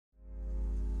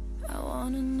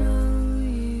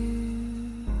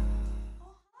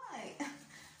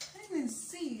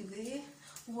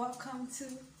welcome to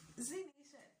Z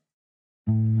Nation.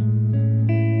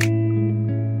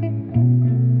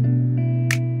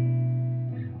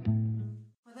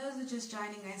 For those who are just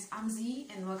joining us, I'm Z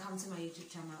and welcome to my YouTube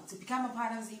channel. To become a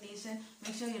part of Z Nation,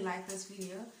 make sure you like this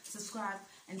video, subscribe,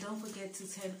 and don't forget to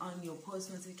turn on your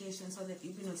post notifications so that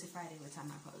you'll be notified every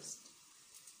time I post.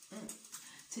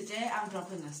 Today I'm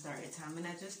dropping a story time and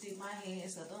I just did my hair,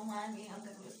 so don't mind me, I'm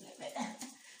gonna flip it.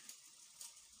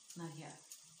 Not here.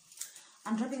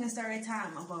 I'm dropping a story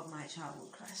time about my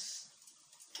childhood crush.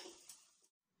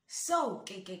 So,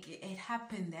 it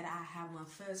happened that I had my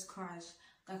first crush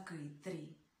at grade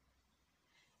 3.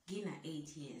 Gina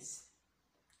 8 years.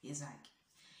 Exactly.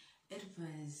 It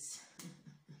was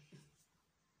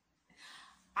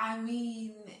I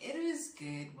mean, it was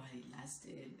good while it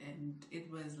lasted, and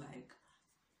it was like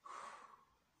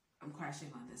I'm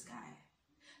crushing on this guy.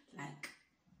 Like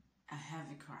a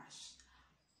heavy crush.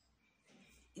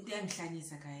 The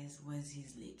Anglanyisa, guys, was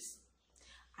his lips.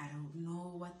 I don't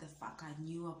know what the fuck I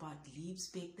knew about lips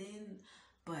back then,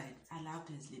 but I loved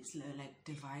his lips, like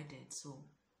divided, so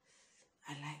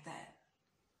I like that.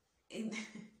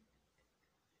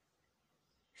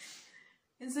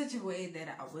 In such a way that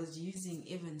I was using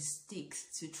even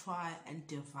sticks to try and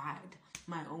divide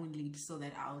my own lips so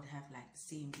that I would have like the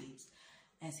same lips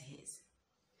as his.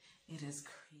 It is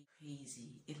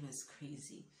crazy. It was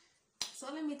crazy. So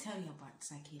let me tell you about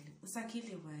Sakile.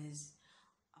 Sakile was,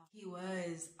 he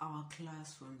was our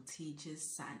classroom teacher's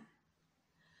son.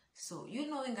 So, you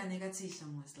know, in Ganega teacher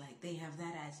was like, they have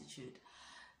that attitude.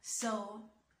 So,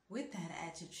 with that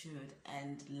attitude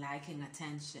and liking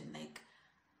attention, like,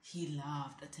 he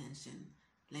loved attention.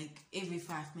 Like, every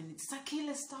 5 minutes,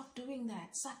 Sakile, stop doing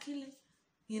that. Sakile,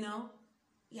 you know?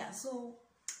 Yeah, so,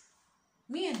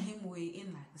 me and him were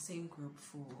in like the same group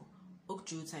for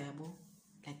Ukju Tayabo,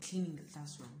 like cleaning the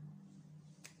classroom.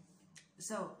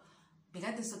 So, we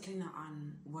got this cleaner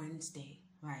on Wednesday,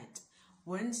 right?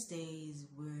 Wednesdays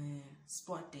were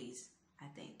sport days, I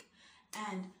think.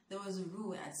 And there was a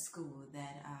rule at school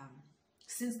that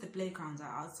since the playgrounds are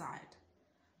outside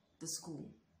the school,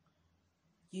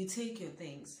 you take your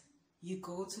things, you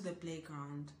go to the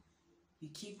playground, you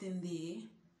keep them there,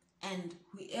 and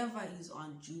whoever is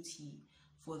on duty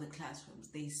for the classrooms,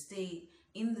 they stay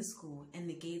in the school and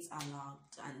the gates are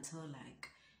locked until like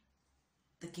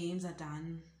the games are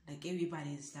done, like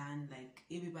everybody's done, like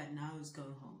everybody now is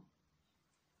going home.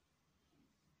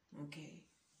 Okay.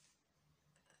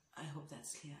 I hope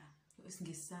that's clear.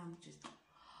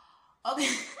 Okay.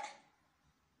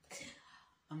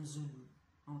 I'm Zulu.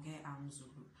 Okay, I'm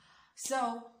Zulu.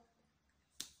 So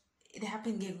it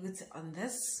happened on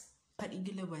this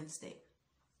particular Wednesday.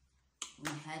 We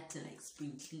had to like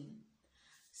spring clean.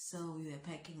 So we were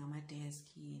packing on my desk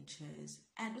and chairs.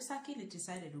 And Usakile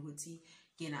decided ukuthi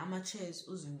yena ama chairs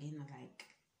uzongena like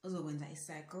uzokwenza a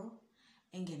cycle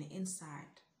and get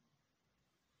inside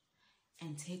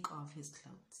and take off his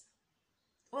clothes.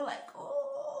 We're like,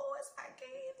 oh,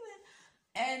 Usakile.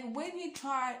 And when he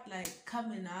tried like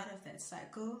coming out of that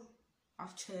cycle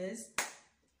of chairs,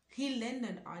 he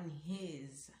landed on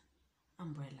his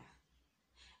umbrella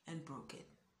and broke it.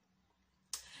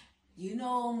 You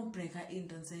know, breaker in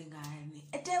don't say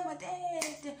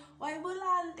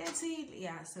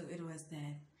yeah, so it was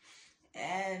that.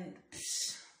 And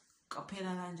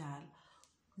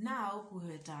now we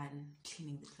were done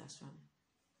cleaning the classroom.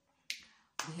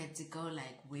 We had to go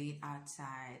like wait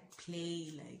outside,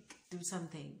 play, like do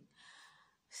something.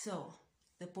 So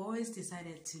the boys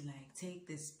decided to like take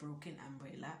this broken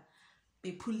umbrella,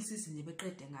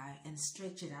 and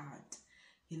stretch it out.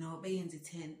 You know, be in the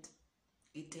tent.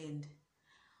 It end.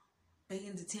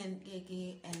 Begin the tent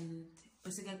and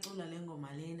basikacula le ngoma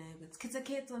lena ukuthi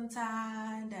kitsa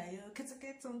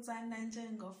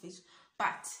njengo fish.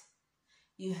 But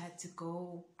you had to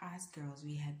go, as girls,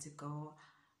 we had to go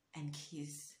and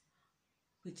kiss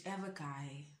whichever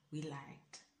guy we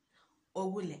liked.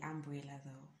 Ogule umbrella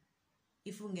though.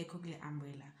 If ungekho kule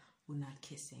umbrella, we're not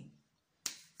kissing.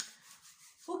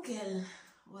 Fugel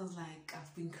was like,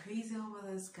 I've been crazy over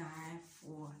this guy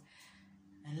for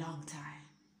a long time.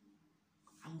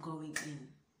 I'm going in.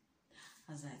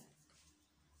 I was like,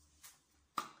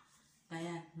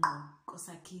 Gaya, no,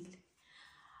 Kosakile.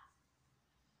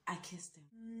 I kissed him.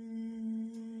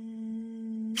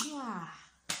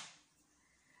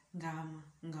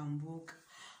 Ngambuk.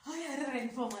 Oh yeah, I ran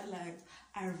for my life.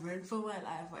 I ran for my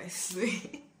life, I swear.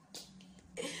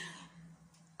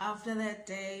 After that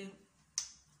day,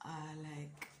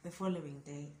 like the following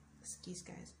day, excuse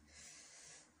guys.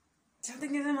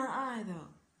 Something is in my eye though.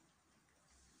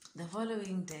 The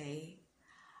following day,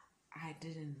 I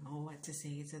didn't know what to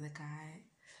say to the guy,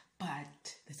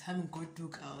 But the time God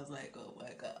took, I was like, oh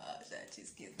my gosh, that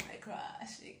just gets my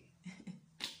crushing.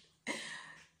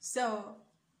 So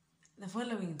the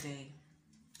following day,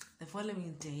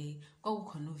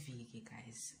 kwakukhona uViki,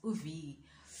 guys. uViki,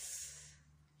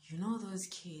 you know those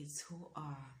kids who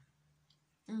are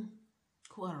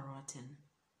rotten.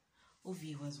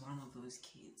 uViki was one of those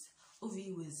kids.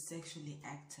 uViki was sexually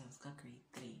active, got grade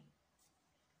 3.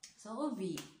 So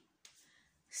uViki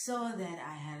saw that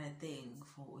I had a thing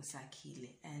for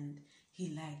Usakile and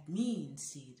he liked me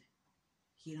instead.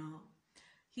 You know,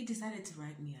 he decided to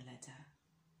write me a letter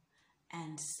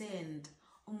and send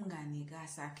umngani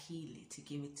kaSakhile to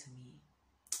give it to me.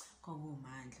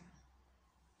 Mandla.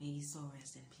 May he so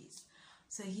rest in peace.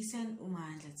 So he sent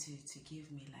Umandla to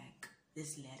give me like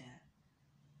this letter.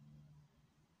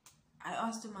 I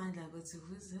asked Umandla, who's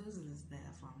this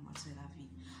letter from?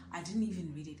 I didn't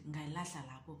even read it.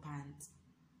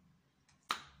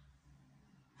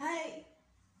 Hi,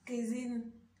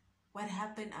 Kazin. What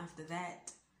happened after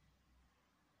that?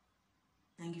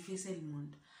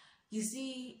 You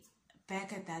see,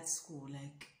 back at that school,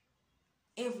 like,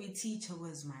 every teacher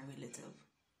was my relative.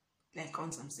 Like,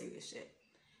 on some serious shit.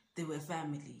 They were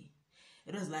family.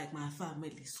 It was like my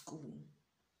family school.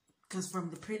 Because from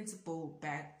the principal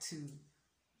back to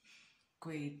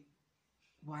grade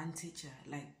 1 teacher,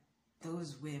 like,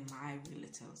 those were my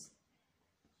relatives.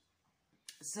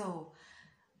 So,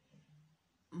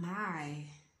 my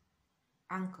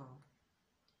uncle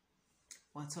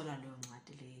wathola leyo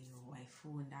ncwadi leyo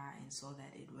wayifunda and saw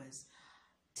that it was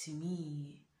to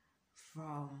me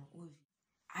from uViki.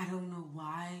 I don't know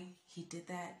why he did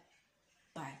that,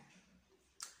 but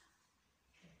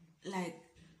like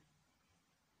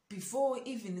before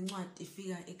even incwadi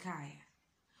ifika ekhaya,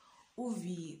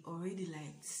 uViki already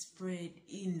like spread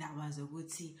indaba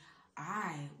zokuthi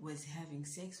I was having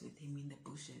sex with him in the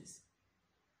bushes.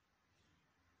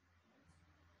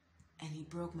 And he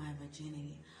broke my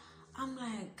virginity. I'm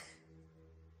like,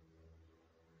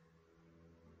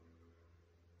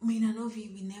 me and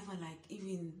uViki, we never like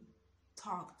even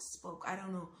spoke. I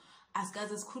don't know. As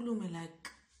guys as khulume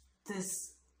like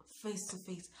this face to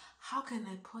face. How can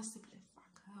I possibly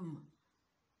fuck him?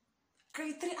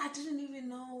 Grade 3, I didn't even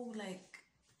know like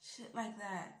shit like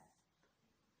that.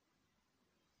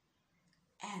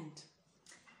 And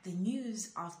the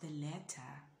news of the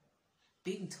letter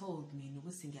being told me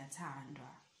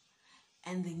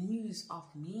and the news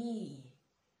of me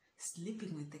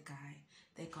sleeping with the guy,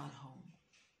 they got home.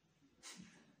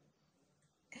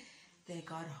 They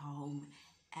got home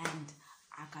and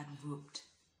I got whooped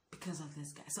because of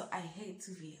this guy. So I hate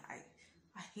uViki. I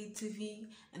hate uViki,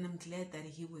 and I'm glad that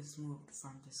he was moved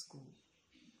from the school.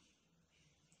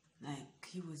 Like,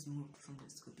 he was moved from the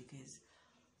school because,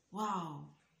 wow.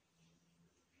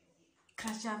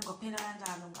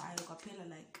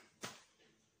 Like,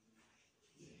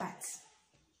 but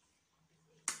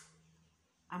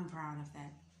I'm proud of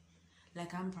that.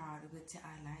 Like, I'm proud of it.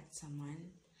 I liked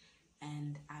someone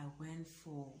and I went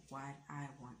for what I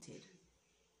wanted.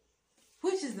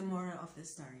 Which is the moral of the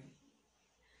story.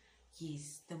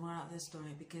 Yes, the moral of the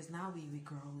story, because now we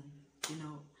grown, you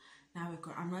know. Now we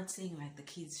grown. I'm not saying like the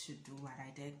kids should do what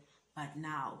I did, but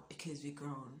now, because we're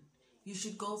grown, you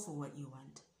should go for what you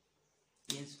want.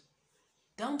 Yes.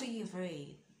 Don't be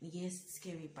afraid. Yes, it's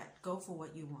scary, but go for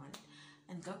what you want.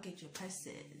 And go get your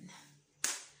person.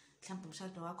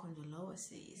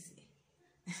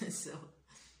 So,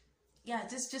 yeah,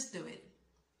 just do it.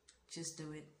 Just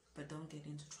do it, but don't get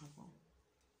into trouble.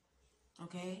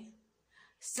 Okay?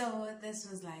 So, this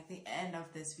was like the end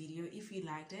of this video. If you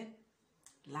liked it,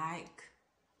 like,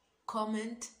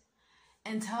 comment,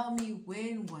 and tell me,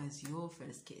 when was your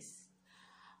first kiss?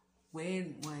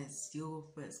 When was your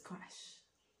first crush?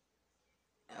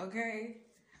 Okay?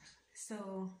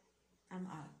 So, I'm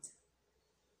out.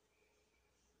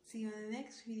 See you in the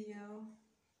next video.